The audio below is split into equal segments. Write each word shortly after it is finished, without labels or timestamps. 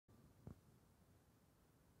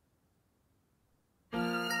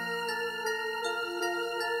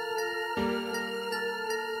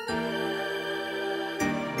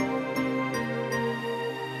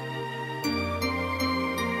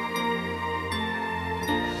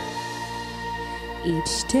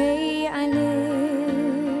Each day I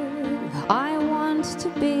live, I want to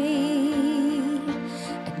be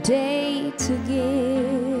a day to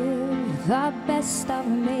give the best of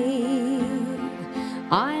me.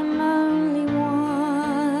 I'm only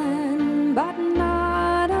one, but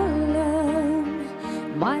not alone.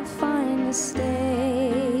 My finest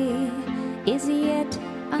day is yet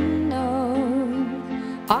unknown.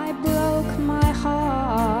 I broke my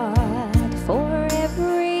heart for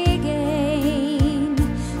every gain.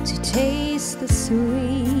 To taste the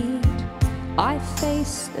sweet, I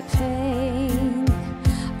face the pain.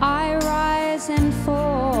 I rise and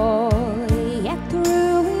fall, yet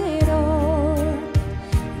through it all,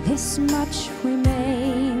 this much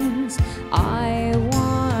remains. I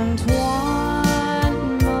want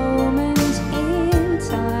one moment in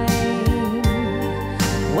time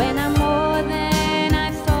when I'm more than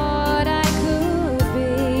I thought I could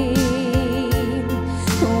be,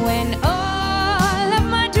 when all of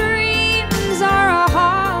my dreams are a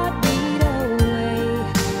heartbeat away,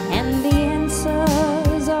 and the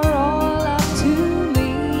answers are all up to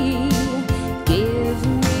me. Give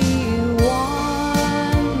me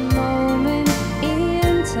one moment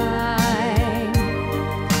in time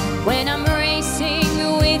when I'm racing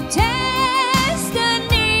with destiny.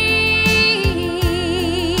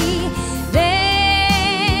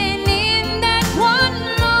 Then in that one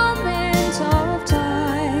moment of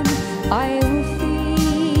time, I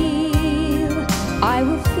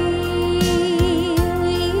will feel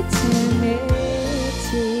eternity.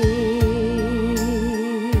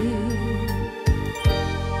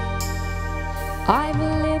 I've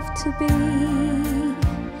lived to be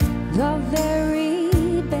the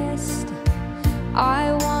very best.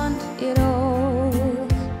 I want it all,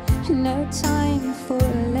 no time for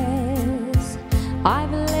less.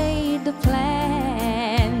 I've laid the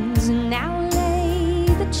plans, now lay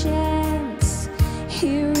the chance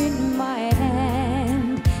here in my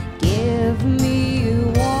hand. Give me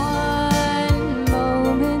one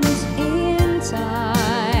moment in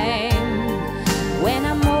time when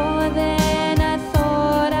I'm more than I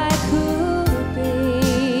thought I could be,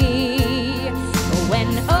 when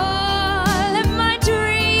all of my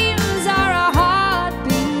dreams are a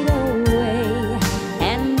heartbeat away,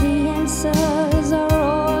 and the answers are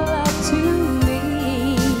all up to me.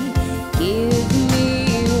 Give me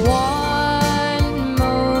one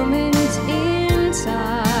moment in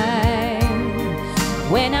time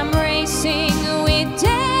when I'm racing with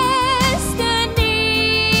destiny.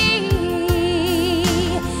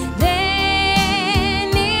 Then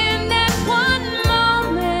in that one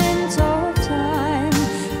moment of time,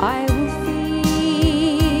 I will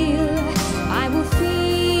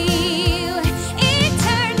feel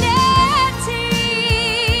eternity.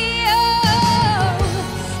 Oh,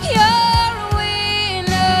 you're a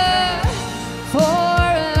winner for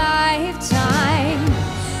a lifetime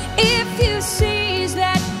if you seize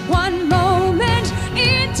that one moment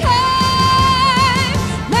in time.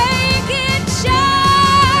 Make it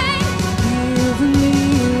shine. Give me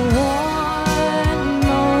one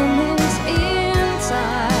moment in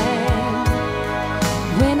time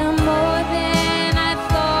when I'm more than I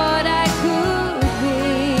thought I could be,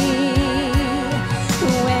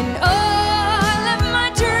 when all of my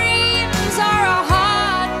dreams are a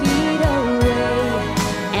heartbeat away,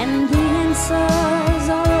 and the answers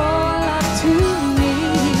are all up to me.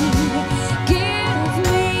 Give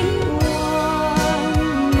me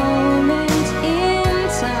one moment in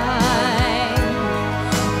time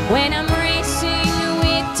when I'm racing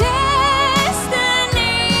with destiny.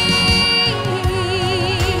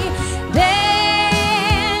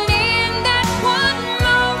 Then in that one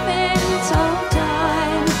moment of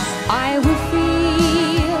time, I will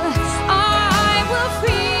be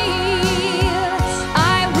free.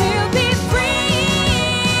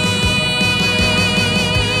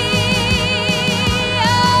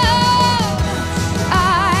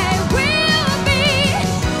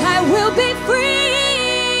 I will be free.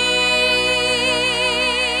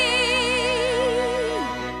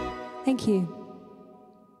 Thank you.